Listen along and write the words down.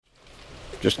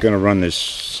Just going to run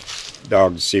this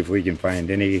dog to see if we can find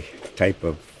any type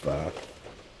of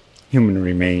human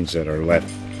remains that are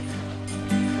left.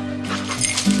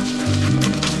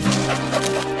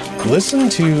 Listen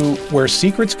to Where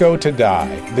Secrets Go to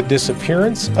Die, The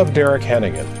Disappearance of Derek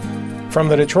Hennigan. From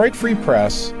the Detroit Free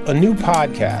Press, a new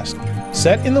podcast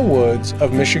set in the woods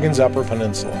of Michigan's Upper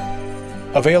Peninsula.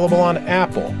 Available on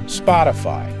Apple,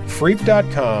 Spotify,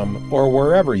 Freep.com, or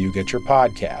wherever you get your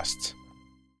podcasts.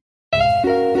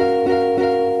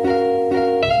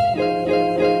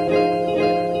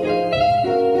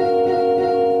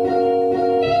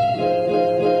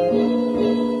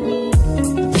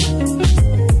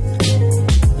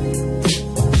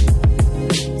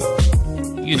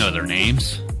 You know their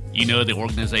names. You know the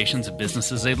organizations and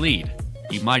businesses they lead.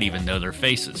 You might even know their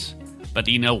faces. But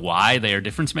do you know why they are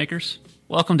difference makers?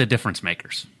 Welcome to Difference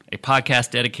Makers, a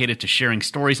podcast dedicated to sharing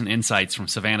stories and insights from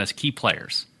Savannah's key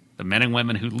players, the men and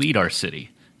women who lead our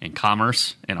city in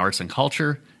commerce, in arts and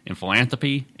culture, in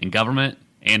philanthropy, in government,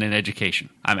 and in education.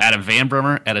 I'm Adam Van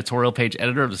Brimmer, editorial page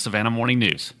editor of the Savannah Morning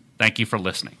News. Thank you for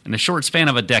listening. In the short span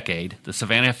of a decade, the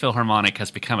Savannah Philharmonic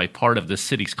has become a part of this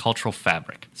city's cultural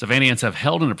fabric. Savannahans have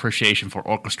held an appreciation for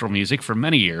orchestral music for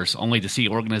many years, only to see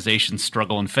organizations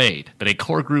struggle and fade. But a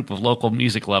core group of local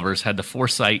music lovers had the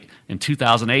foresight in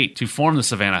 2008 to form the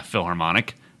Savannah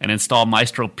Philharmonic and install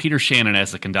Maestro Peter Shannon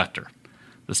as the conductor.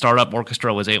 The startup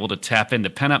orchestra was able to tap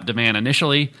into pent-up demand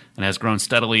initially and has grown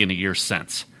steadily in the years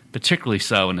since, particularly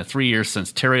so in the 3 years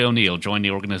since Terri O'Neil joined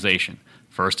the organization,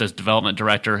 first as development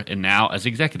director and now as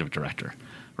executive director.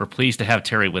 We're pleased to have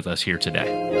Terri with us here today.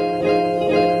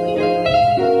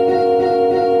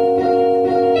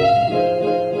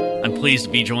 I'm pleased to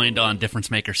be joined on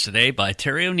Difference Makers today by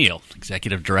Terri O'Neil,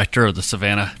 executive director of the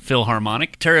Savannah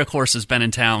Philharmonic. Terri, of course, has been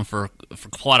in town for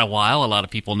quite a while. A lot of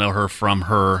people know her from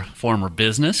her former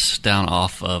business down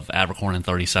off of Abercorn and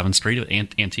 37th Street, an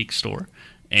antique store,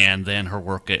 and then her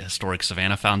work at Historic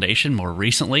Savannah Foundation more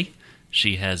recently.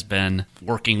 She has been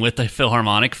working with the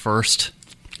Philharmonic, first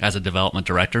as a development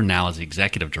director, now as the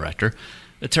executive director.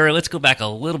 But Terri, let's go back a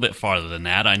little bit farther than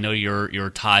that. I know your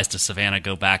ties to Savannah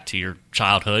go back to your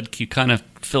childhood. Can you kind of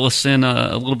fill us in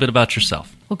a little bit about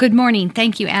yourself? Well, good morning.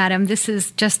 Thank you, Adam. This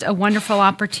is just a wonderful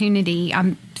opportunity.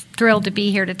 I'm thrilled to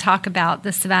be here to talk about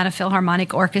the Savannah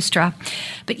Philharmonic Orchestra.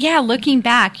 But yeah, looking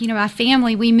back, my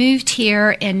family, we moved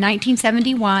here in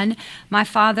 1971. My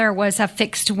father was a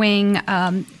fixed-wing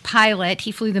pilot.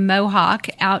 He flew the Mohawk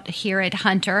out here at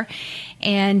Hunter.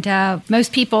 And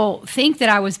most people think that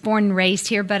I was born and raised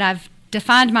here, but I've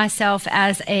defined myself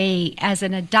as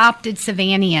an adopted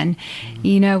Savannian,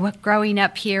 growing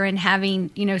up here and having,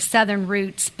 Southern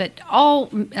roots, but all,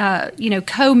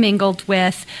 commingled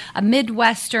with a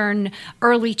Midwestern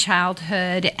early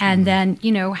childhood and then,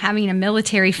 having a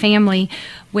military family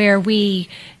where we,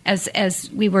 as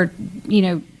we were,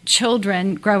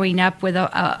 children growing up with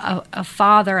a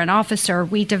father, an officer,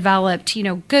 we developed,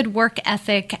 good work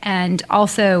ethic and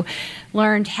also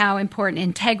learned how important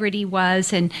integrity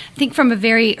was. And I think from a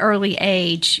very early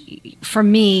age, for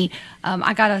me,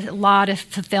 I got a lot of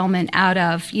fulfillment out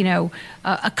of,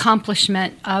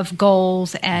 accomplishment of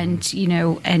goals and,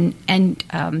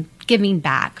 giving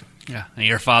back. Yeah, and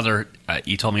your father,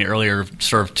 you told me earlier,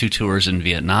 served 2 tours in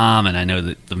Vietnam, and I know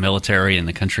that the military and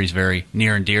the country is very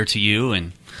near and dear to you,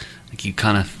 and I think you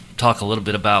kind of talk a little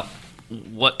bit about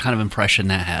what kind of impression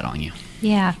that had on you.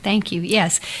 Yeah, thank you.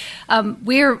 Yes,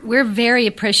 we're very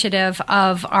appreciative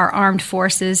of our armed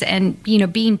forces, and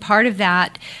being part of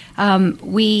that,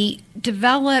 we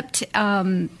developed,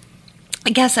 I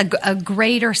guess, a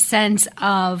greater sense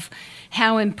of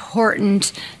how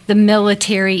important the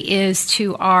military is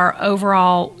to our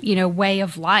overall, way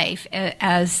of life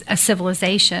as a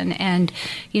civilization. And,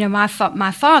 my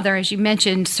father, as you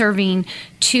mentioned, serving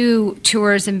 2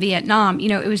 tours in Vietnam,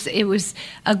 it was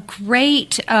a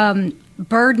great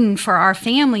burden for our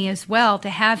family as well to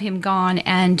have him gone,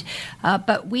 and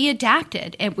but we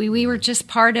adapted, and we were just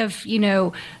part of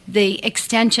the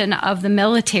extension of the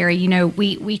military.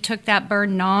 We took that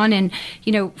burden on, and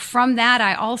from that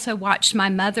I also watched my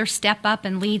mother step up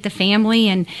and lead the family,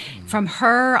 and from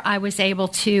her I was able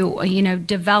to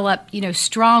develop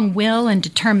strong will and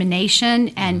determination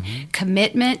and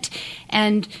commitment,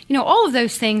 and all of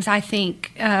those things I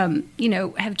think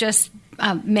have just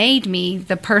made me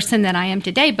the person that I am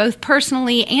today, both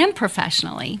personally and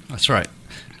professionally. That's right.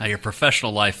 Now, your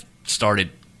professional life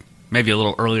started maybe a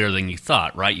little earlier than you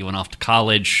thought, right? You went off to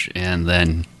college, and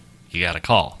then you got a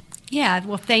call. Yeah,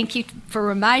 well, thank you for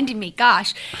reminding me.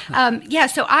 Gosh.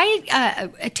 So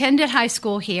I attended high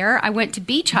school here. I went to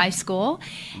Beach High School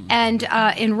and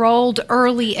enrolled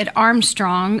early at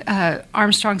Armstrong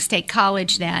State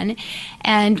College then,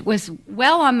 and was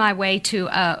well on my way to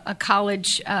a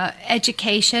college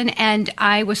education. And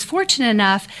I was fortunate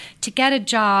enough to get a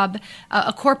job,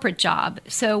 a corporate job.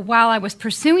 So while I was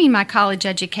pursuing my college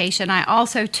education, I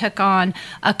also took on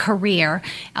a career.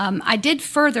 I did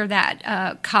further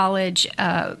that college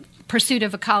pursuit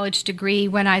of a college degree.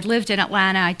 When I lived in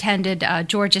Atlanta, I attended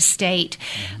Georgia State,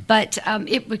 but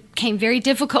it became very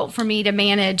difficult for me to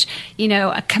manage,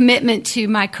 a commitment to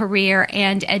my career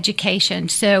and education.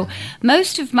 So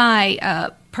most of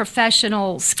my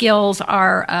professional skills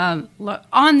are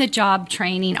on-the-job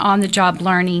training, on-the-job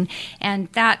learning, and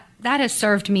that has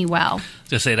served me well.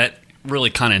 To say that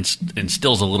really kind of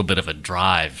instills a little bit of a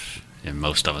drive in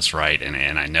most of us, right?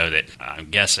 And I know that I'm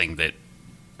guessing that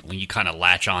when you kind of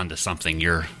latch on to something,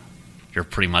 you're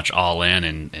pretty much all in,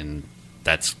 and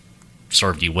that's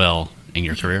served you well in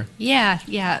your career. Yeah.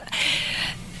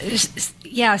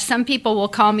 Some people will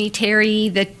call me Terry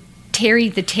the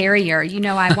Terrier.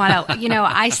 I want to.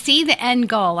 I see the end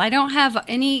goal. I don't have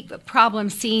any problem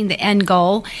seeing the end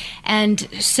goal, and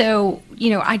so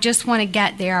I just want to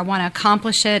get there. I want to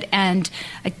accomplish it, and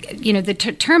the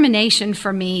determination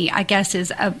for me, I guess,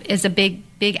 is a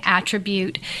big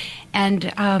attribute.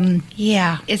 And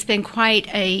it's been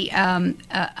quite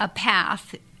a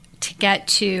path to get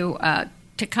to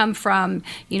come from,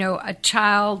 a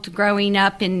child growing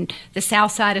up in the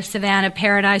south side of Savannah,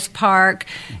 Paradise Park,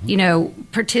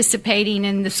 participating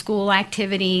in the school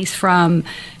activities from,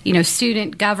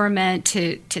 student government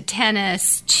to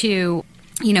tennis to,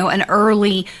 an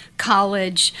early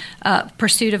college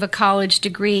pursuit of a college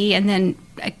degree, and then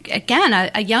again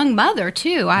a young mother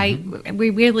too. We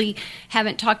really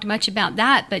haven't talked much about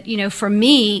that, but for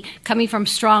me, coming from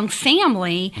strong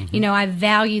family, I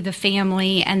value the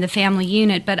family and the family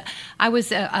unit. But I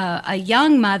was a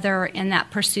young mother in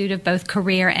that pursuit of both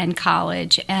career and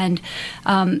college, and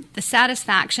the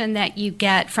satisfaction that you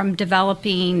get from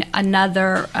developing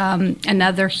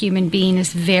another human being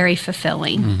is very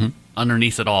fulfilling. Mm-hmm.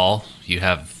 Underneath it all, you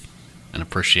have an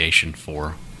appreciation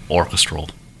for orchestral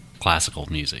classical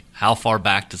music. How far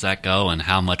back does that go, and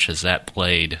how much has that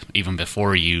played, even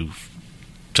before you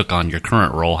took on your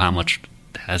current role, how much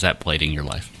has that played in your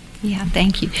life? Yeah,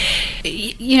 thank you.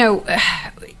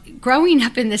 Growing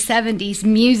up in the 70s,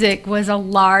 music was a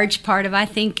large part of, I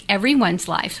think, everyone's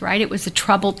life, right? It was a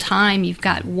troubled time. You've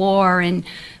got war and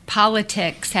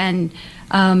politics, and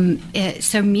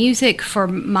so music for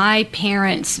my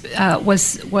parents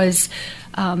was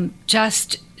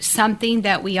just something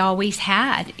that we always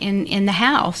had in the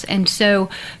house. And so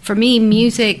for me,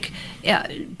 music,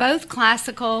 both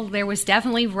classical, there was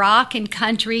definitely rock and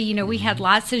country. We had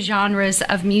lots of genres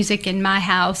of music in my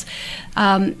house.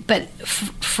 But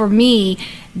for me,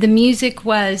 the music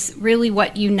was really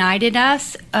what united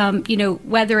us.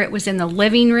 Whether it was in the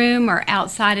living room or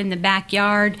outside in the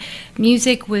backyard,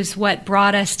 music was what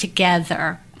brought us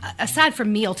together. Aside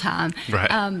from mealtime,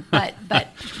 right.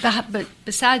 but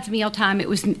besides mealtime, it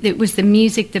was the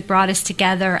music that brought us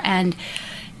together. And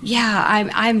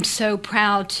I'm so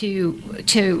proud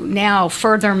to now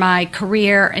further my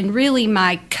career and really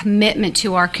my commitment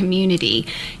to our community.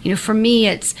 For me,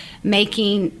 it's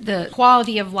making the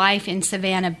quality of life in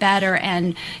Savannah better,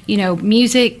 and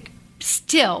music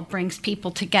still brings people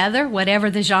together,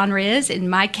 whatever the genre is. In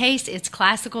my case, it's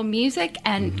classical music,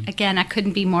 and again, I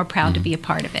couldn't be more proud to be a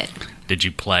part of it. Did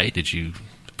you play? Did you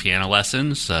piano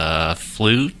lessons,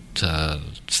 flute,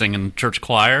 sing in church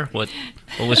choir? What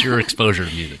was your exposure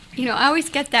to music? I always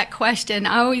get that question.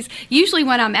 Usually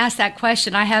when I'm asked that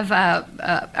question, I have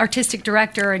artistic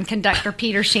director and conductor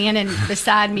Peter Shannon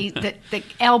beside me that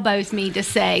elbows me to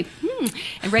say,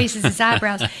 and raises his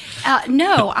eyebrows.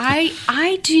 No,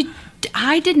 I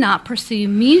did not pursue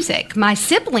music. My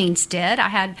siblings did.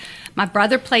 My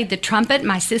brother played the trumpet,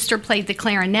 my sister played the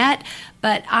clarinet,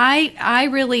 but I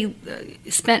really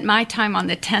spent my time on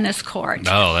the tennis court.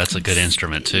 Oh, that's a good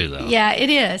instrument too, though. Yeah, it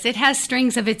is. It has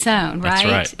strings of its own,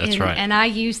 right? That's right. And I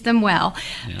use them well.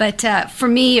 Yeah. But for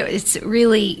me, it's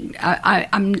really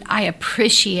I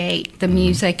appreciate the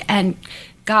music, and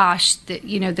gosh,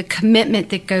 the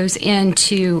commitment that goes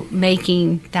into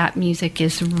making that music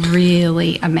is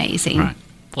really amazing. Right.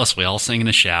 Plus, we all sing in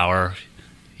the shower.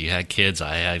 You had kids,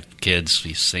 I had kids.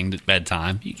 We sing at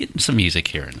bedtime. You get some music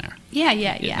here and there. Yeah,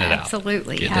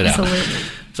 absolutely.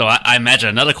 So I imagine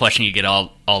another question you get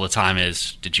all the time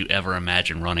is, did you ever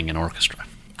imagine running an orchestra?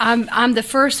 I'm the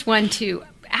first one to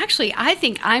actually, I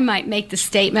think I might make the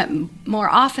statement more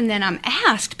often than I'm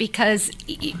asked, because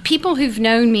people who've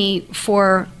known me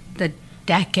for the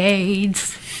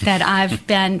decades that I've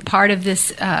been part of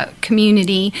this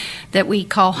community that we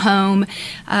call home,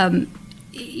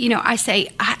 I say,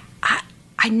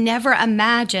 I never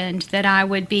imagined that I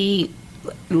would be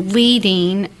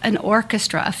leading an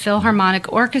orchestra, a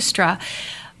Philharmonic orchestra.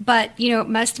 But, it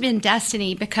must have been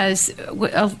destiny, because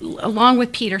along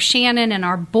with Peter Shannon and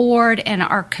our board and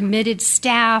our committed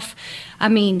staff,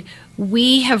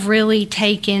 we have really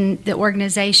taken the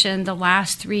organization the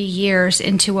last 3 years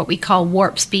into what we call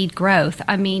warp speed growth.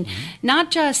 Not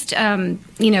just,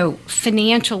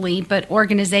 financially, but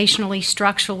organizationally,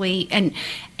 structurally, and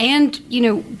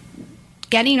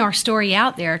getting our story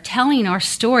out there, telling our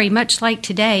story, much like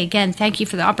today. Again, thank you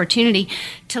for the opportunity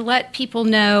to let people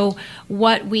know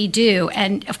what we do.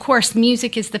 And, of course,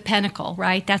 music is the pinnacle,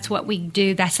 right? That's what we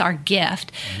do. That's our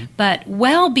gift. Mm-hmm. But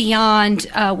well beyond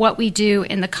what we do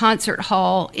in the concert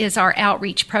hall is our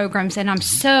outreach programs, and I'm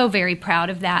so very proud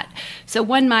of that. So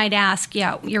one might ask,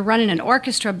 you're running an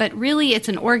orchestra, but really it's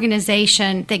an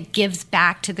organization that gives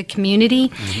back to the community.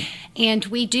 Mm-hmm. And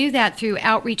we do that through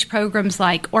outreach programs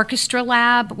like Orchestra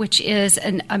Lab, which is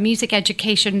a music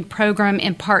education program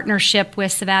in partnership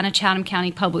with Savannah Chatham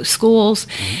County Public Schools.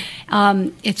 Mm-hmm.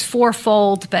 It's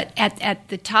fourfold, but at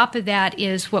the top of that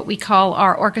is what we call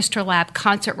our Orchestra Lab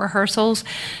concert rehearsals.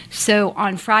 So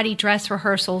on Friday dress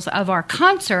rehearsals of our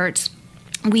concerts,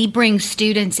 we bring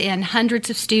students in,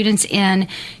 hundreds of students in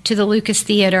to the Lucas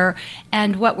Theater,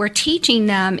 and what we're teaching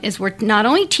them is we're not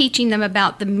only teaching them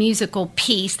about the musical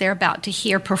piece they're about to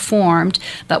hear performed,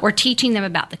 but we're teaching them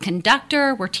about the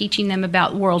conductor, we're teaching them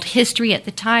about world history at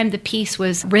the time the piece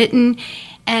was written,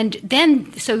 and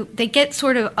then so they get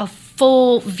sort of a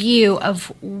full view of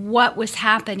what was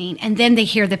happening, and then they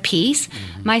hear the piece.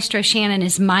 Mm-hmm. Maestro Shannon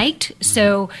is mic'd,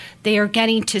 so they are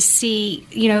getting to see,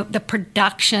 the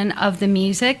production of the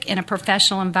music in a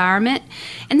professional environment,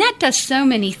 and that does so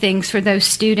many things for those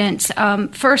students.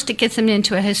 First, it gets them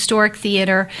into a historic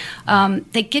theater.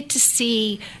 They get to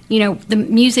see, the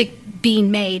music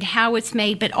being made, how it's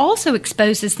made, but also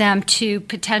exposes them to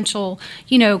potential,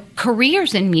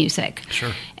 careers in music.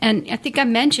 Sure. And I think I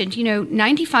mentioned,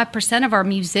 95% of our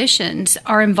musicians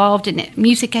are involved in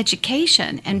music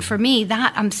education. And for me,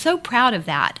 I'm so proud of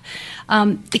that,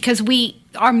 because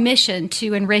our mission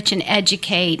to enrich and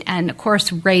educate and, of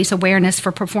course, raise awareness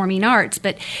for performing arts.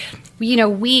 But,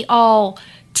 we all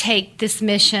take this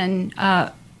mission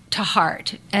to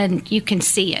heart, and you can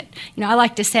see it. I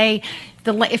like to say,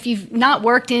 if you've not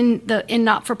worked in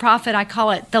not-for-profit, I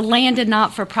call it the land of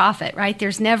not-for-profit, right?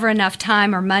 There's never enough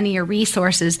time or money or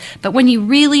resources. But when you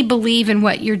really believe in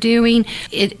what you're doing,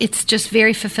 it's just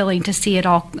very fulfilling to see it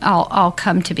all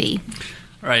come to be.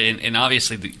 Right, and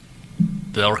obviously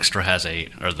the orchestra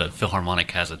the Philharmonic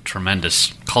has a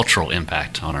tremendous cultural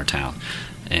impact on our town.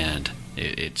 And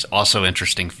it's also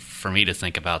interesting for me to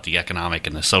think about the economic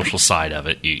and the social side of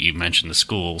it. You mentioned the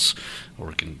schools.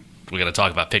 We're going to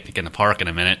talk about Picnic in the Park in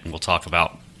a minute, and we'll talk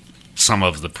about some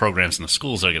of the programs in the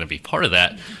schools that are going to be part of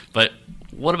that. But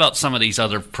what about some of these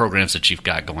other programs that you've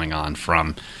got going on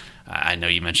from, I know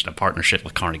you mentioned a partnership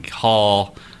with Carnegie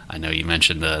Hall. I know you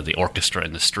mentioned the orchestra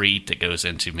in the street that goes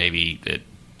into maybe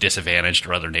disadvantaged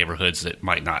or other neighborhoods that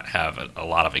might not have a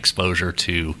lot of exposure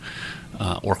to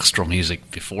orchestral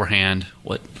music beforehand.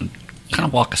 What kind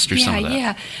of walk us through some of that?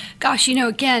 Yeah. Gosh,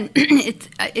 again,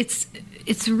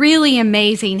 it's really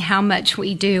amazing how much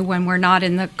we do when we're not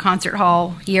in the concert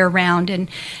hall year round. And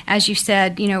as you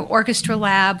said, Orchestra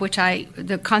Lab,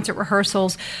 the concert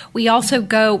rehearsals, we also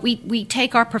we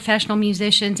take our professional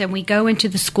musicians and we go into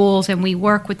the schools and we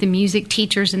work with the music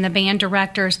teachers and the band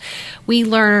directors. We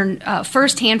learn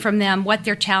firsthand from them what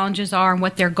their challenges are and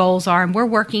what their goals are. And we're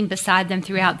working beside them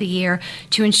throughout the year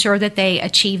to ensure that they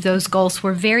achieve those goals.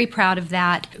 We're very proud of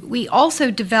that. We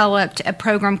also developed a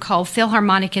program called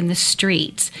Philharmonic in the Street.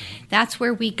 That's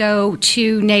where we go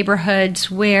to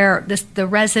neighborhoods where the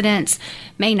residents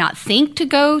may not think to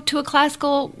go to a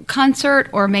classical concert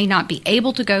or may not be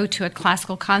able to go to a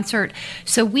classical concert.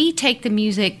 So we take the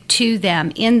music to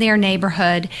them in their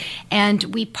neighborhood, and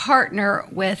we partner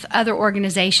with other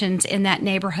organizations in that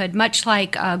neighborhood, much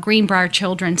like Greenbrier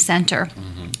Children's Center.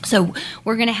 Mm-hmm. So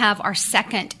we're going to have our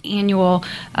second annual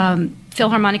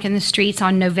Philharmonic in the Streets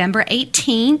on November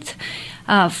 18th.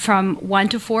 From 1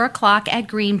 to 4 o'clock at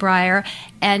Greenbrier.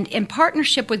 And in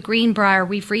partnership with Greenbrier,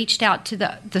 we've reached out to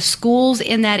the schools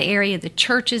in that area, the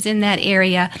churches in that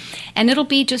area, and it'll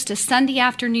be just a Sunday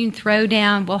afternoon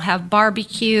throwdown. We'll have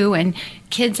barbecue and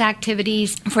kids'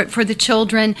 activities for the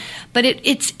children. But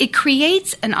it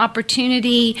creates an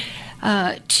opportunity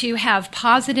to have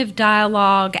positive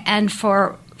dialogue and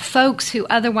for folks who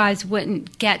otherwise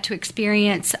wouldn't get to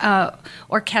experience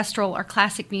orchestral or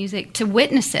classic music to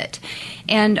witness it.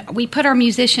 And we put our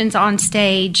musicians on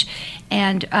stage.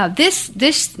 And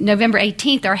this November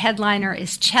 18th, our headliner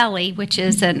is Celli, which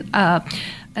is an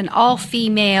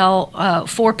all-female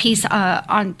four-piece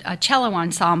cello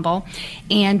ensemble,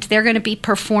 and they're going to be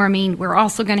performing. We're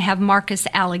also going to have Marcus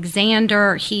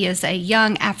Alexander. He is a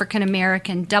young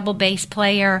African-American double bass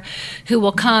player who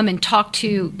will come and talk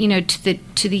to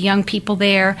the young people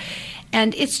there.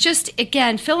 And it's just,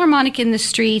 again, Philharmonic in the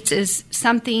Streets is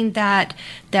something that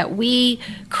we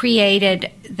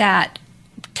created that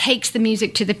takes the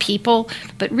music to the people,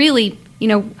 but really,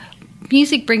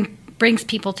 music brings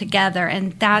people together,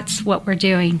 and that's what we're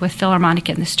doing with Philharmonic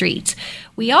in the Streets.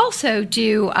 We also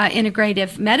do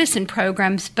integrative medicine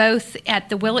programs both at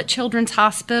the Willett Children's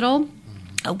Hospital.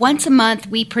 Once a month,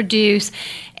 we produce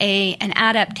an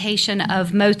adaptation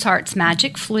of Mozart's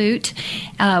Magic Flute,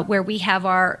 where we have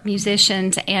our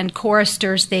musicians and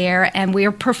choristers there, and we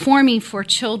are performing for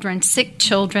children, sick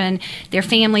children, their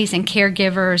families and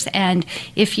caregivers. And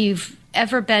if you've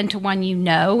ever been to one,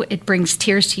 it brings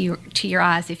tears to your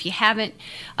eyes. If you haven't,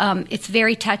 it's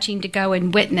very touching to go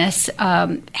and witness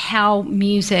how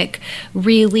music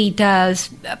really does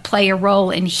play a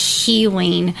role in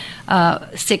healing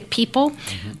sick people.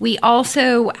 Mm-hmm. We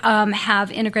also have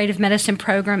integrative medicine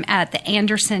program at the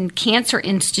Anderson Cancer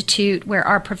Institute, where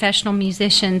our professional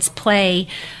musicians play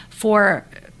for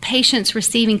patients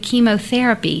receiving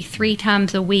chemotherapy 3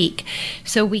 times a week.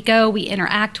 So we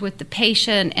interact with the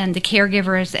patient and the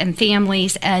caregivers and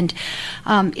families, and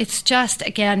it's just,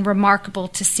 again, remarkable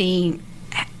to see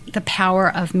the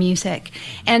power of music.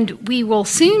 And we will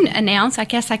soon announce, I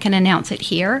guess I can announce it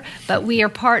here, but we are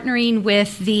partnering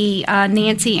with the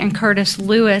Nancy and Curtis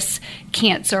Lewis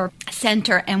Cancer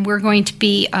Center, and we're going to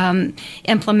be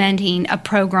implementing a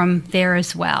program there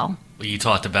as well. Well, you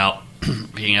talked about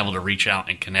being able to reach out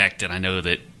and connect, and I know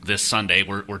that this Sunday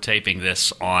we're taping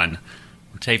this on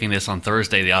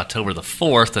Thursday, the October the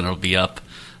 4th, and it'll be up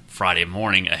Friday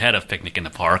morning ahead of Picnic in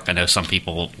the Park. I know some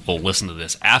people will listen to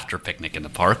this after Picnic in the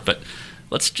Park, but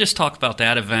let's just talk about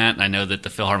that event. I know that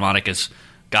the Philharmonic has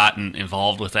gotten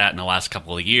involved with that in the last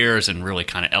couple of years and really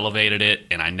kind of elevated it,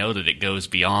 and I know that it goes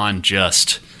beyond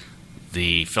just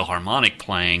the Philharmonic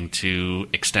playing to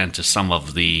extend to some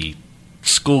of the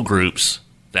school groups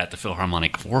that the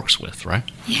Philharmonic works with, right?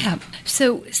 Yeah.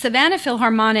 So Savannah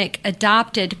Philharmonic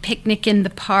adopted Picnic in the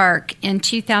Park in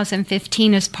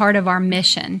 2015 as part of our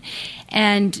mission.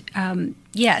 And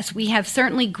yes, we have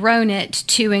certainly grown it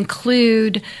to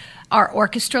include our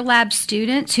Orchestra Labs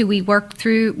students who we work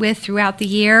with throughout the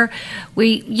year.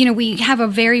 We have a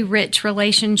very rich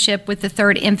relationship with the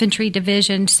 3rd Infantry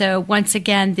Division. So once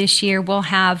again, this year we'll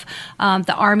have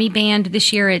the Army Band.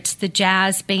 This year it's the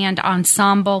Jazz Band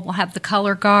Ensemble. We'll have the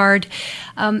Color Guard.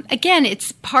 Again,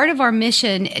 it's part of our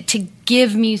mission to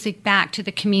give music back to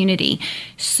the community.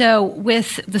 So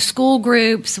with the school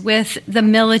groups, with the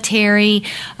military,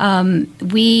 we're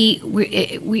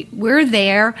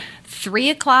there 3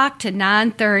 o'clock to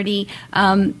 9:30.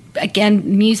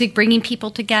 Again, music bringing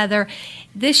people together.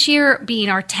 This year being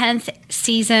our 10th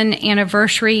season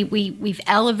anniversary, we've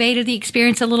elevated the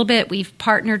experience a little bit. We've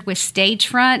partnered with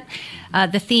Stagefront.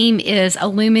 The theme is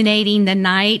Illuminating the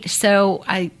Night, so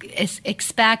I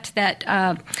expect that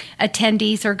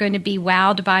attendees are going to be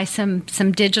wowed by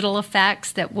some digital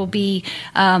effects that will be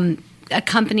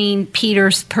accompanying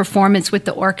Peter's performance with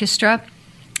the orchestra.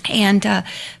 And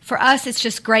for us, it's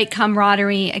just great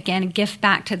camaraderie, again, a gift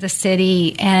back to the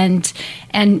city, and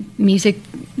music,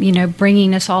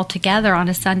 bringing us all together on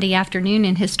a Sunday afternoon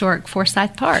in historic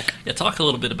Forsyth Park. Yeah, talk a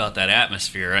little bit about that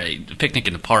atmosphere. Picnic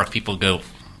in the Park, people go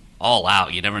all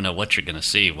out. You never know what you're going to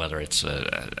see, whether it's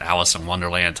a Alice in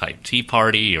Wonderland type tea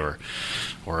party or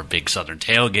a big Southern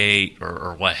tailgate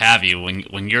or what have you.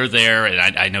 When you're there,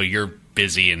 and I know you're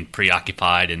busy and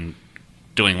preoccupied and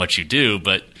doing what you do,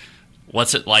 but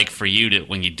what's it like for you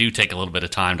when you do take a little bit of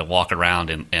time to walk around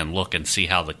and look and see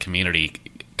how the community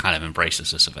kind of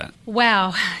embraces this event?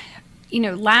 Wow.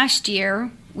 Last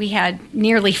year we had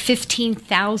nearly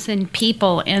 15,000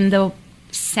 people in the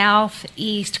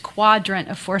southeast quadrant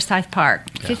of Forsyth Park.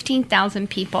 Yeah. 15,000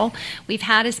 people. We've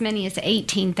had as many as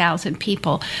 18,000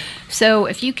 people. So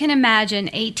if you can imagine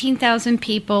 18,000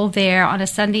 people there on a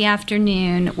Sunday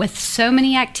afternoon with so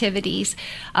many activities,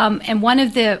 and one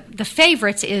of the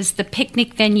favorites is the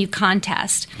picnic venue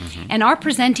contest. Mm-hmm. And our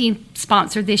presenting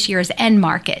sponsor this year is N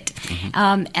Market.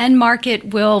 Mm-hmm. N Market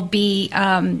will be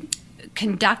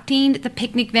conducting the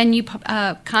picnic venue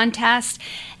contest,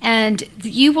 and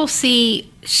you will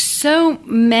see so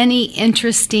many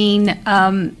interesting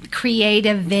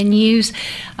creative venues,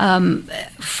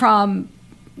 from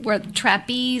where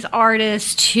trapeze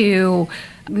artists to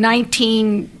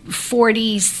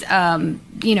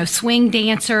 1940s, swing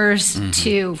dancers,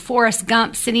 to Forrest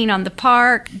Gump sitting on the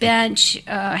park bench,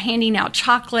 handing out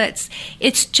chocolates.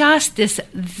 It's just this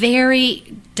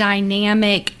very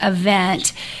dynamic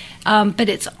event. But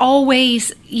it's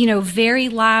always, very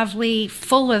lively,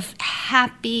 full of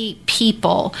happy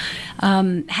people,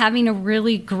 having a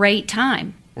really great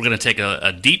time. We're going to take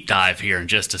a deep dive here in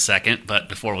just a second, but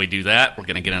before we do that, we're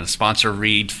going to get in a sponsor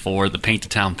read for the Paint the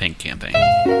Town Pink campaign.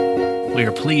 We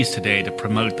are pleased today to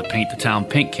promote the Paint the Town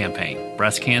Pink campaign.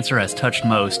 Breast cancer has touched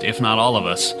most, if not all of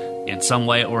us, in some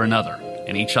way or another.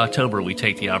 And each October, we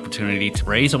take the opportunity to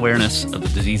raise awareness of the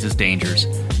disease's dangers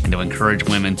and to encourage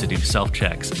women to do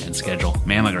self-checks and schedule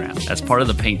mammograms. As part of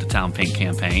the Paint the Town Pink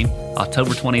campaign,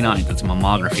 October 29th is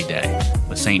Mammography Day,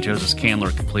 with St. Joseph's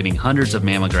Candler completing hundreds of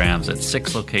mammograms at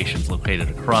 6 locations located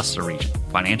across the region.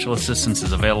 Financial assistance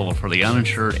is available for the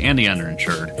uninsured and the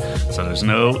underinsured, so there's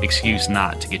no excuse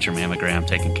not to get your mammogram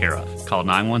taken care of. Call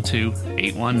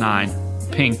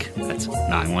 912-819-PINK, that's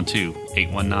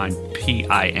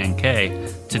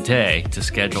 912-819-PINK, today to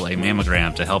schedule a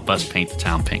mammogram to help us paint the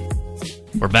town pink.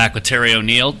 We're back with Terri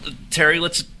O'Neil. Terri,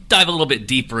 let's dive a little bit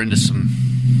deeper into some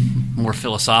more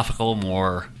philosophical,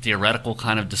 more theoretical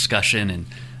kind of discussion. And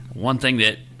one thing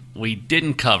that we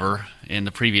didn't cover in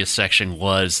the previous section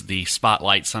was the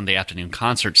Spotlight Sunday Afternoon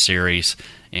Concert Series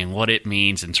and what it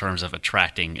means in terms of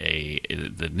attracting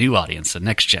the new audience, the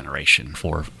next generation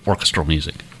for orchestral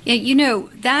music.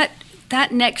 Yeah,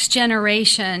 that next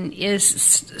generation is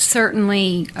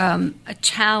certainly a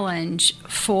challenge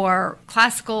for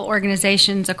classical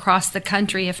organizations across the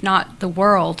country, if not the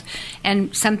world,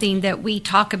 and something that we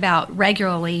talk about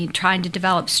regularly, trying to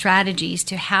develop strategies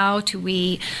to how do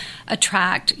we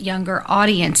attract younger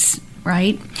audience,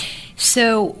 right?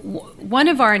 So one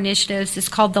of our initiatives is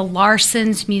called the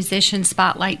Larson's Musician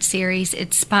Spotlight Series.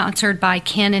 It's sponsored by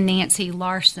Ken and Nancy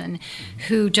Larson,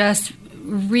 who just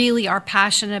really are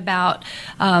passionate about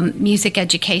music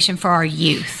education for our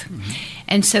youth.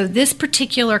 And so this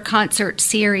particular concert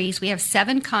series, we have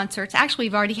 7 concerts. Actually,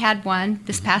 we've already had one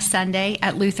this past Sunday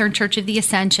at Lutheran Church of the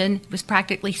Ascension. It was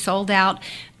practically sold out.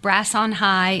 Brass on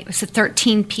High. It was a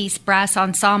 13-piece brass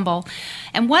ensemble.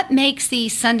 And what makes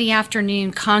these Sunday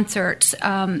afternoon concerts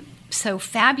so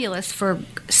fabulous for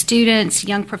students,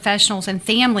 young professionals, and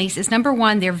families is, number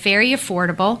one, they're very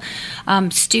affordable.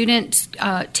 Student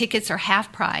tickets are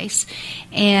half price.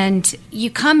 And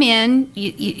you come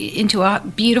into a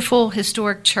beautiful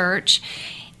historic church,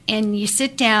 and you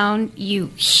sit down, you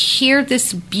hear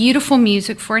this beautiful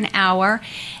music for an hour,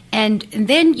 and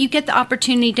then you get the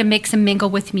opportunity to mix and mingle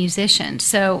with musicians.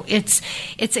 So it's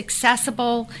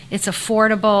accessible, it's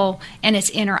affordable, and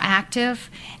it's interactive.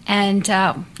 And,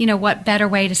 what better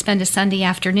way to spend a Sunday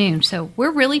afternoon? So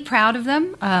we're really proud of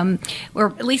them.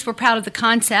 We're proud of the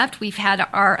concept. We've had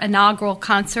our inaugural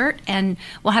concert, and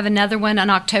we'll have another one on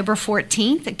October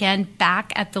 14th, again,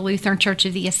 back at the Lutheran Church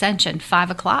of the Ascension,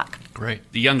 5 o'clock.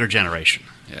 Great. The younger generation.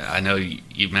 I know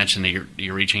you mentioned that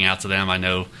you're reaching out to them. I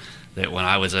know that when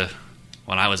I was a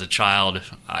child,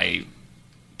 I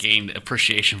gained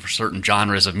appreciation for certain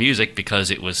genres of music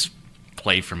because it was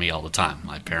played for me all the time.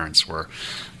 My parents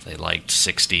they liked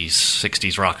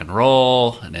 60s rock and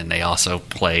roll, and then they also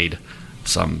played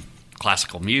some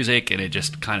classical music, and it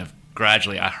just kind of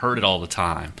gradually, I heard it all the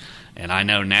time. And I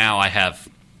know now I have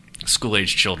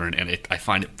school-age children, and I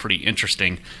find it pretty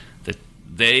interesting that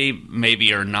they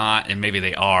maybe are not, and maybe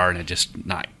they are, and they're just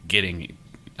not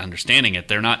understanding it.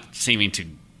 They're not seeming to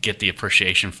get the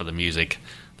appreciation for the music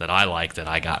that I like, that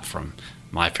I got from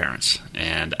my parents.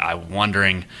 And I'm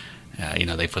wondering,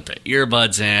 they put the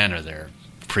earbuds in, or they're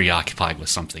preoccupied with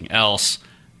something else.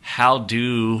 How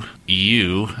do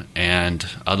you and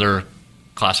other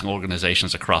classical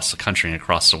organizations across the country and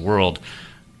across the world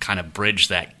kind of bridge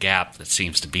that gap that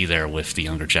seems to be there with the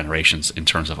younger generations in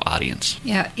terms of audience?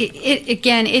 Yeah,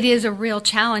 it is a real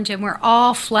challenge, and we're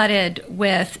all flooded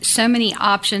with so many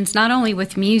options, not only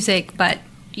with music, but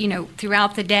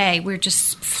throughout the day, we're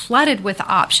just flooded with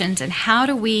options. And how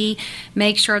do we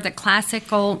make sure that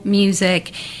classical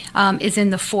music is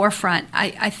in the forefront?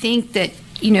 I think that,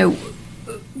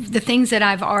 the things that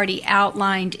I've already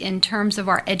outlined in terms of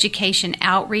our education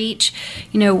outreach,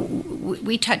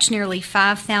 we touch nearly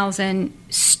 5,000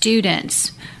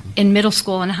 students in middle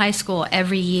school and high school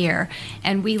every year.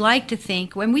 And we like to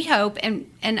think, when we hope, and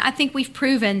I think we've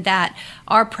proven that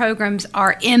our programs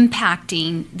are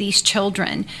impacting these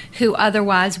children who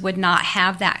otherwise would not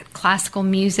have that classical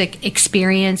music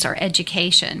experience or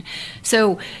education.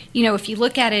 So, if you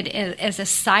look at it as a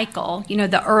cycle,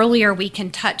 the earlier we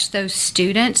can touch those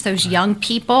students, those young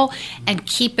people, and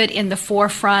keep it in the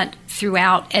forefront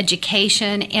throughout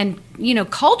education and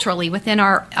culturally within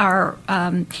our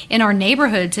in our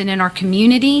neighborhoods and in our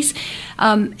communities,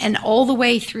 and all the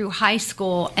way through high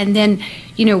school. And then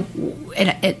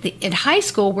at high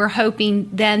school, we're hoping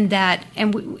then that,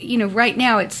 and right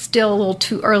now it's still a little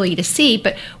too early to see,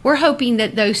 but we're hoping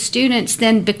that those students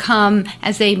then become,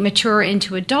 as they mature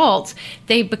into adults,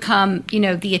 they become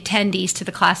the attendees to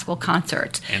the classical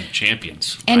concerts and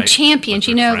champions. And right? champions,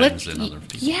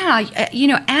 Yeah,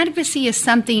 advocacy is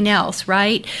something else,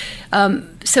 right?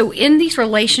 So in these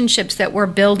relationships that we're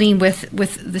building with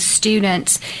the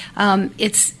students,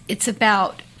 it's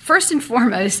about, first and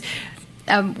foremost,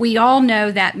 we all know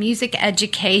that music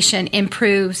education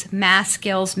improves math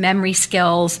skills, memory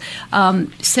skills,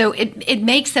 so it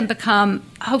makes them become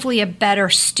hopefully a better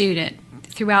student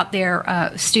throughout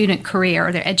their student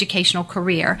career, their educational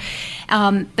career.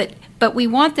 But we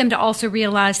want them to also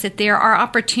realize that there are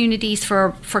opportunities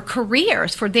for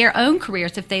careers, for their own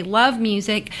careers. If they love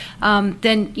music,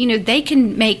 then they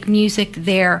can make music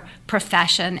their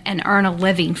profession and earn a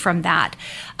living from that.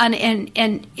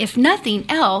 And if nothing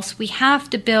else, we have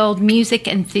to build music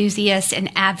enthusiasts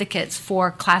and advocates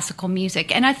for classical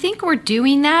music. And I think we're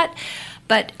doing that.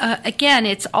 But again,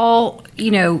 it's all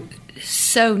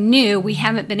so new, we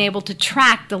haven't been able to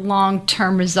track the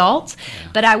long-term results. Yeah.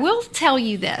 But I will tell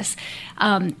you this,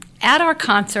 at our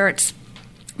concerts,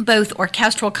 both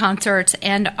orchestral concerts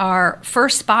and our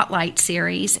first Spotlight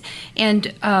series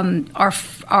and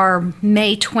our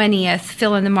May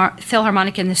 20th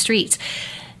Philharmonic in the Streets,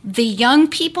 the young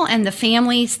people and the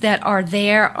families that are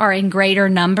there are in greater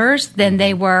numbers than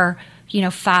they were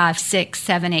 5, 6,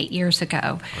 7, 8 years ago.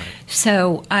 Right.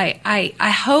 So I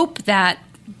hope that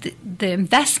the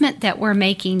investment that we're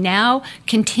making now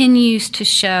continues to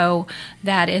show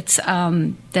that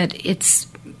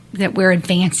that we're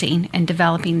advancing and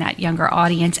developing that younger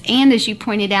audience, and as you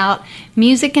pointed out,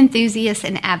 music enthusiasts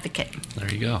and advocate.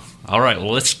 There you go. All right,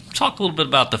 well, let's talk a little bit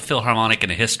about the Philharmonic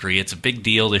and the history. It's a big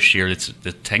deal this year. It's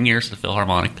the 10 years of the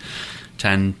Philharmonic,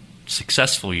 10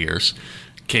 successful years.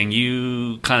 Can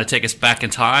you kind of take us back in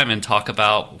time and talk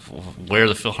about where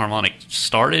the Philharmonic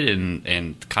started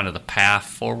and kind of the path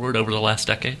forward over the last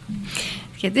decade?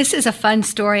 Okay, this is a fun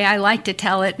story. I like to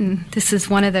tell it, and this is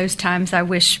one of those times I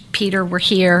wish Peter were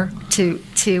here to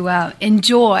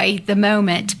enjoy the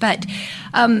moment. But,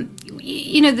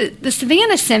 the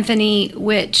Savannah Symphony,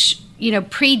 which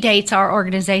predates our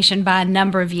organization by a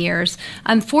number of years,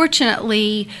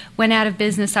 unfortunately went out of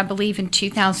business, I believe, in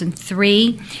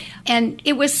 2003. And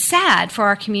it was sad for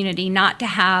our community not to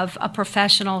have a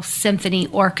professional symphony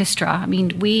orchestra. I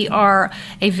mean, we are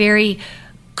a very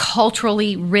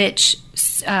culturally rich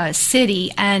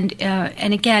city, and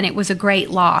again, it was a great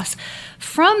loss.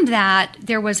 From that,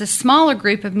 there was a smaller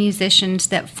group of musicians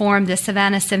that formed the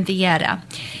Savannah Sinfonietta.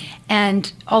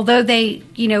 And although they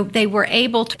were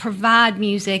able to provide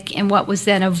music in what was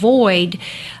then a void,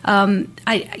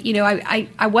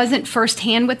 I wasn't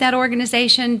firsthand with that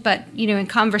organization, but in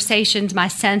conversations, my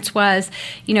sense was,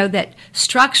 that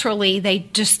structurally they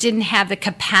just didn't have the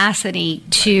capacity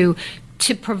to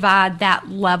provide that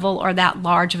level or that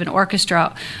large of an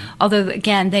orchestra. Although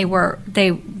again, they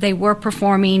were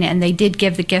performing and they did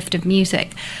give the gift of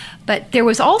music. But there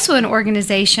was also an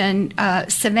organization,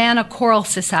 Savannah Choral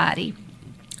Society,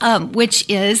 which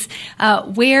is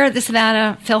where the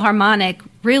Savannah Philharmonic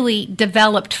really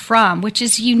developed from, which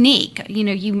is unique.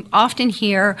 You often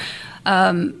hear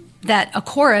that a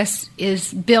chorus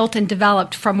is built and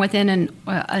developed from within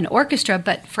an orchestra,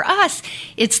 but for us,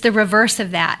 it's the reverse of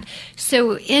that.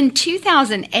 So in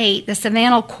 2008, the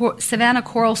Savannah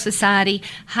Choral Society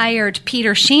hired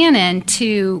Peter Shannon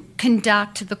to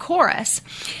conduct the chorus.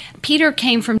 Peter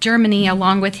came from Germany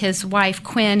along with his wife,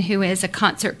 Quinn, who is a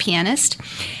concert pianist.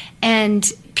 And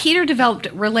Peter developed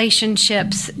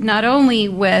relationships not only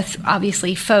with,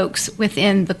 obviously, folks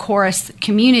within the chorus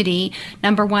community,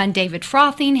 number one, David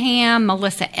Frothingham,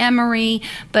 Melissa Emery,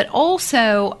 but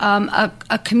also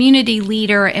a community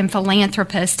leader and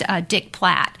philanthropist, Dick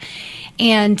Platt.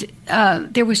 And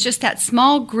there was just that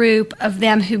small group of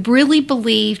them who really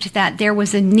believed that there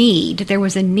was a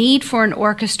need for an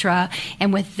orchestra,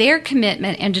 and with their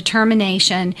commitment and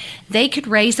determination, they could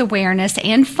raise awareness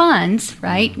and funds,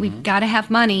 right? Mm-hmm. We've got to have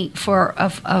money for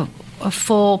a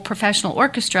full professional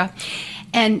orchestra.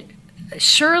 And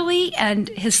surely and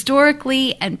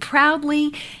historically and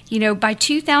proudly, by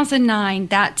 2009,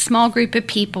 that small group of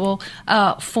people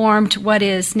formed what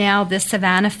is now the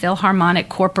Savannah Philharmonic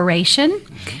Corporation.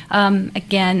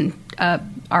 Again,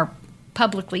 our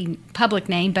public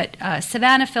name, but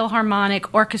Savannah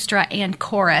Philharmonic Orchestra and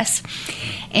Chorus.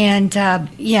 And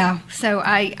so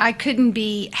I couldn't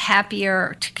be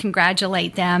happier to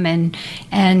congratulate them. And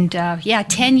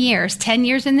 10 years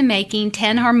in the making,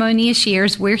 10 harmonious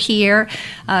years. We're here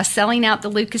selling out the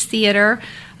Lucas Theater.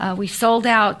 We sold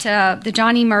out the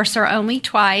Johnny Mercer only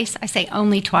twice. I say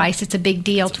only twice. It's a big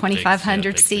deal,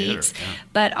 2,500 seats. Theater, yeah.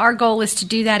 But our goal is to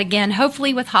do that again,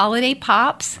 hopefully with Holiday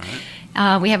Pops.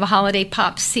 Right. We have a Holiday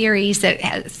Pop series that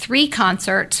has 3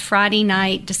 concerts, Friday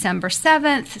night, December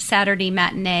 7th, Saturday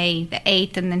matinee, the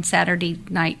 8th, and then Saturday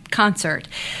night concert.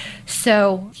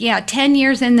 So, 10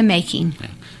 years in the making. Yeah.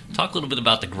 Talk a little bit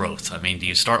about the growth. I mean, do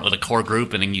you start with a core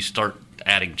group and then you start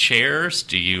adding chairs?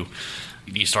 Do you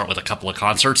start with a couple of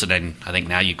concerts and then I think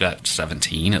now you've got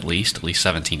 17 at least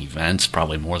 17 events,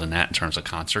 probably more than that in terms of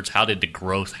concerts. How did the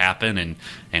growth happen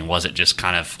and was it just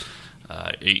kind of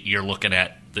you're looking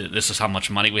at this is how much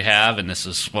money we have and this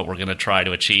is what we're going to try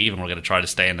to achieve and we're going to try to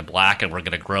stay in the black and we're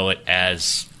going to grow it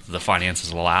as the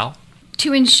finances allow?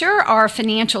 To ensure our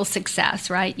financial success,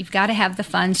 right, you've got to have the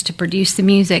funds to produce the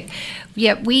music.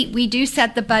 Yet we do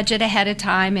set the budget ahead of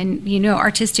time, and,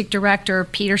 artistic director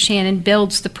Peter Shannon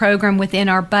builds the program within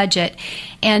our budget.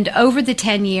 And over the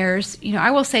 10 years, I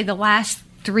will say the last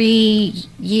 3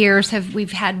 years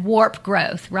we've had warp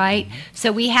growth, right?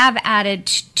 So we have added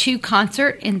 2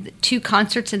 concerts in the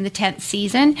 10th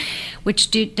season, which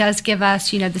does give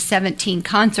us, the 17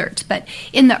 concerts. But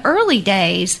in the early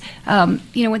days, when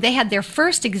they had their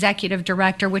first executive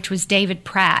director, which was David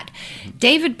Pratt.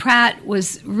 David Pratt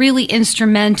was really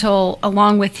instrumental,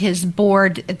 along with his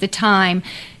board at the time,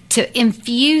 to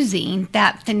infusing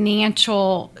that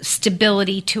financial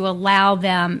stability to allow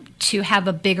them to have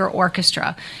a bigger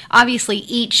orchestra. Obviously,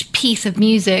 each piece of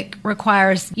music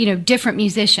requires, different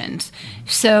musicians.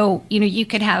 So, you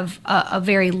could have a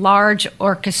very large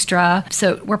orchestra.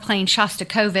 So we're playing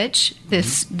Shostakovich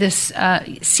this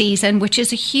season, which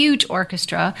is a huge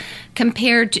orchestra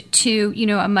compared to,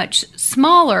 a much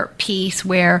smaller piece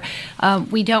where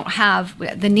we don't have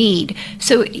the need.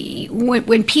 So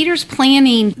when Peter's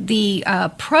planning the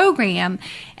program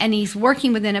and he's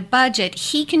working within a budget,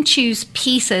 he can choose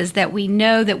pieces that we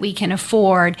know that we can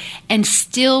afford and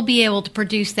still be able to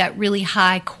produce that really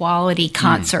high quality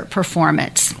concert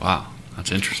performance. Wow,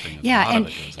 that's interesting.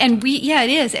 It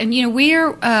is. And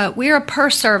we're a per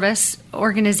service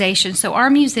organization, so our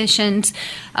musicians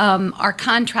are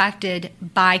contracted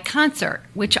by concert,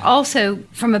 which also,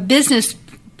 from a business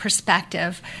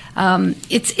perspective,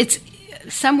 it's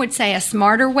some would say a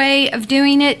smarter way of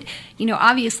doing it.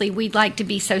 Obviously we'd like to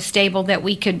be so stable that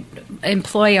we could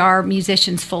employ our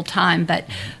musicians full time, but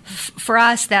for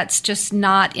us that's just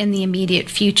not in the immediate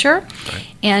future. Right.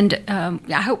 And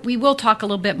I hope we will talk a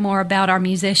little bit more about our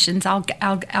musicians. I'll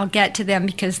get to them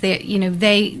because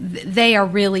they are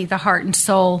really the heart and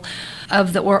soul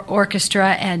of the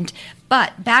orchestra.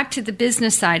 But back to the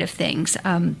business side of things,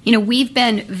 we've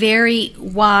been very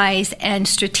wise and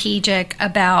strategic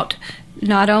about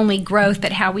not only growth,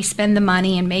 but how we spend the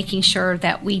money and making sure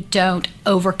that we don't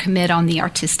overcommit on the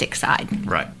artistic side.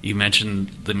 Right. You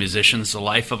mentioned the musicians, the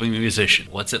life of a musician.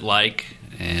 What's it like?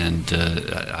 And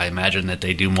I imagine that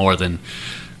they do more than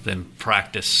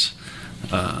practice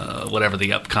whatever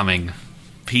the upcoming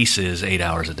piece is 8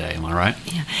 hours a day. Am I right?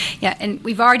 Yeah. And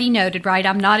we've already noted, right,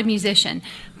 I'm not a musician,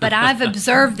 but I've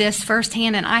observed this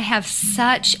firsthand, and I have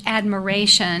such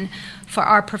admiration for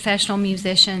our professional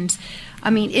musicians. I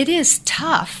mean, it is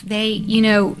tough. They,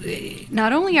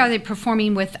 not only are they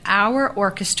performing with our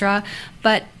orchestra,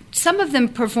 but some of them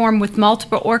perform with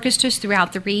multiple orchestras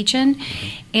throughout the region,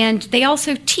 and they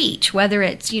also teach, whether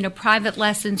it's private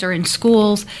lessons or in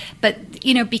schools. But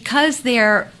because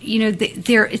they're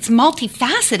it's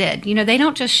multifaceted. They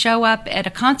don't just show up at a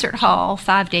concert hall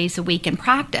 5 days a week and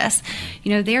practice.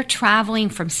 They're traveling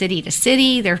from city to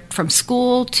city. They're from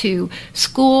school to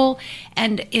school.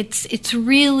 And it's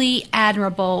really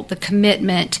admirable, the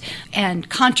commitment and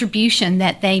contribution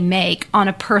that they make on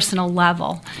a personal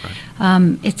level.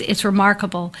 Right. It's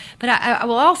remarkable. But I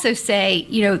will also say,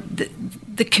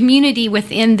 the community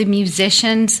within the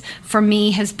musicians, for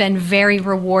me, has been very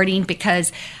rewarding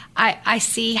because I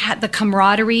see the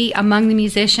camaraderie among the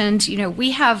musicians.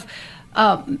 We have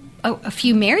a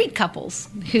few married couples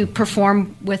who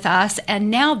perform with us,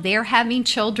 and now they're having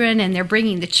children and they're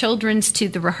bringing the children's to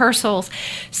the rehearsals.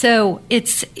 So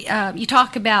it's you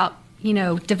talk about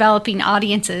developing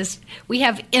audiences. We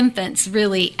have infants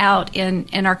really out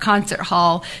in our concert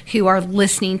hall who are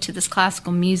listening to this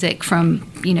classical music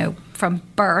from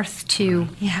birth to,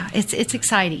 it's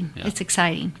exciting. Yeah. It's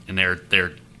exciting. And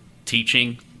they're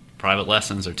teaching private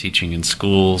lessons, they're teaching in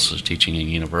schools, they're teaching in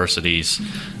universities.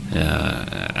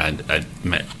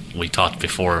 We talked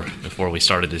before we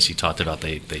started this, you talked about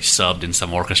they subbed in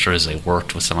some orchestras, they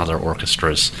worked with some other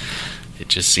orchestras. It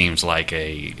just seems like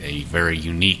a very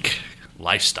unique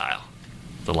lifestyle,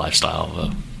 the lifestyle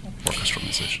of an orchestral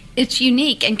musician. It's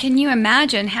unique, and can you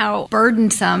imagine how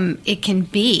burdensome it can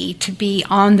be to be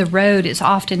on the road as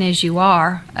often as you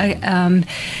are?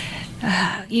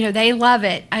 They love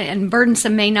it, and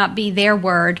burdensome may not be their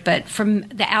word, but from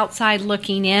the outside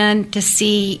looking in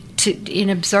in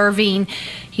observing,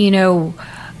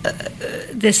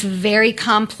 this very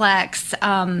complex,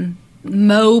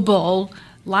 mobile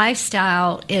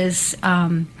lifestyle is,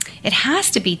 it has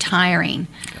to be tiring.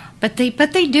 But they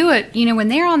do it, when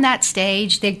they're on that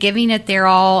stage, they're giving it their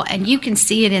all, and you can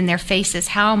see it in their faces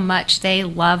how much they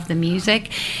love the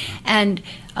music. And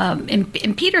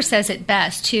Peter says it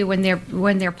best too when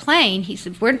they're playing. He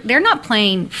said they're not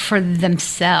playing for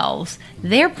themselves;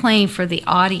 they're playing for the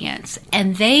audience,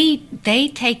 and they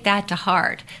take that to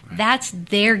heart. That's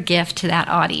their gift to that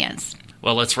audience.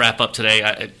 Well, let's wrap up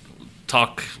today.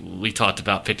 We talked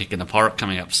about Picnic in the Park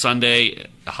coming up Sunday.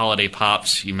 The Holiday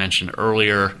Pops you mentioned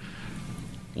earlier.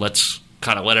 Let's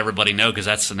kind of let everybody know, because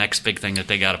that's the next big thing that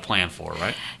they got to plan for,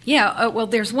 right? Yeah, well,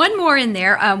 there's one more in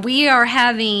there. We are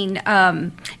having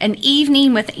an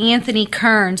evening with Anthony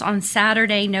Kearns on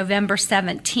Saturday, November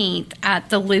 17th at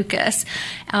the Lucas.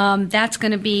 That's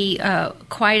going to be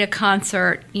quite a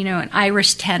concert, an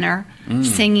Irish tenor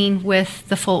singing with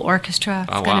the full orchestra.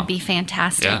 It's going to be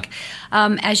fantastic.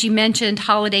 Yeah. As you mentioned,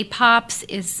 Holiday Pops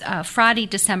is Friday,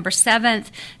 December 7th,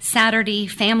 Saturday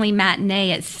Family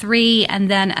Matinee at 3, and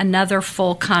then another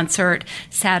full concert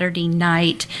Saturday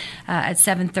night at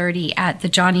 7:30 at the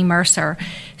Johnny Mercer.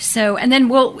 So, and then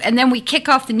we kick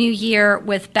off the new year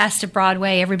with Best of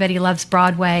Broadway. Everybody loves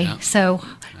Broadway, so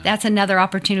that's another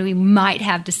opportunity we might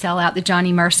have to sell out the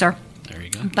Johnny Mercer. There you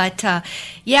go. But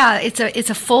it's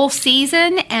a full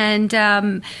season, and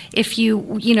if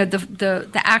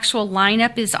the actual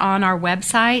lineup is on our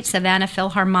website,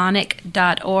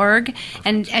 savannahphilharmonic.org.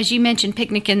 And as you mentioned,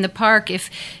 Picnic in the Park. If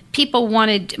people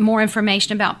wanted more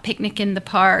information about Picnic in the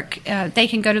Park, they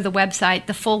can go to the website.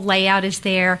 The full layout is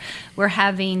there. We're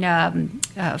having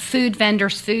food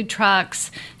vendors, food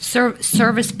trucks,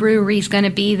 Service Brewery is going to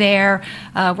be there.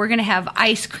 We're going to have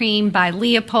ice cream by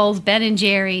Leopold's, Ben &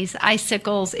 Jerry's,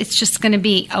 Icicles. It's just going to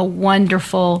be a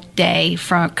wonderful day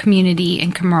for community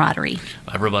and camaraderie.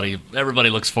 Everybody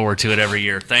looks forward to it every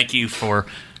year. Thank you for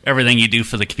everything you do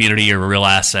for the community. You're a real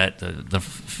asset. The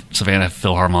Savannah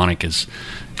Philharmonic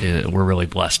we're really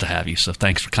blessed to have you. So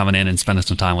thanks for coming in and spending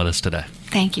some time with us today.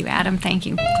 Thank you, Adam. Thank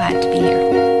you. Glad to be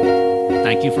here.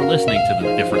 Thank you for listening to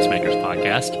the Difference Makers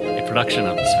podcast, a production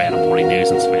of the Savannah Morning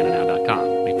News and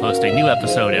SavannahNow.com. We post a new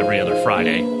episode every other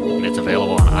Friday, and it's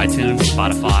available on iTunes,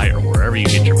 Spotify, or wherever you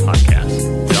get your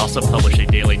podcasts. We also publish a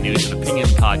daily news and opinion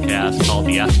podcast called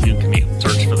The Afternoon Commute.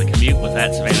 Search for The Commute with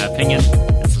 @Savannah Opinion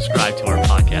and subscribe to our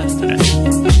podcast today.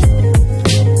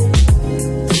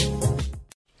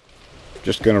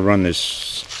 Just going to run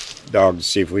this dog to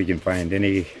see if we can find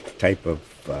any type of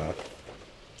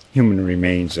human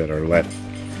remains that are left.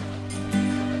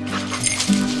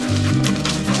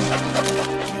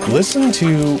 Listen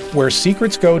to Where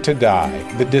Secrets Go to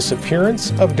Die, The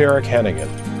Disappearance of Derek Hennigan.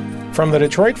 From the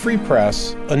Detroit Free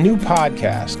Press, a new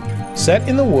podcast set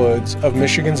in the woods of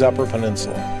Michigan's Upper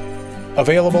Peninsula.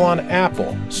 Available on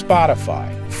Apple,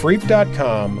 Spotify,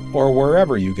 Freep.com, or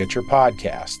wherever you get your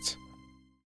podcasts.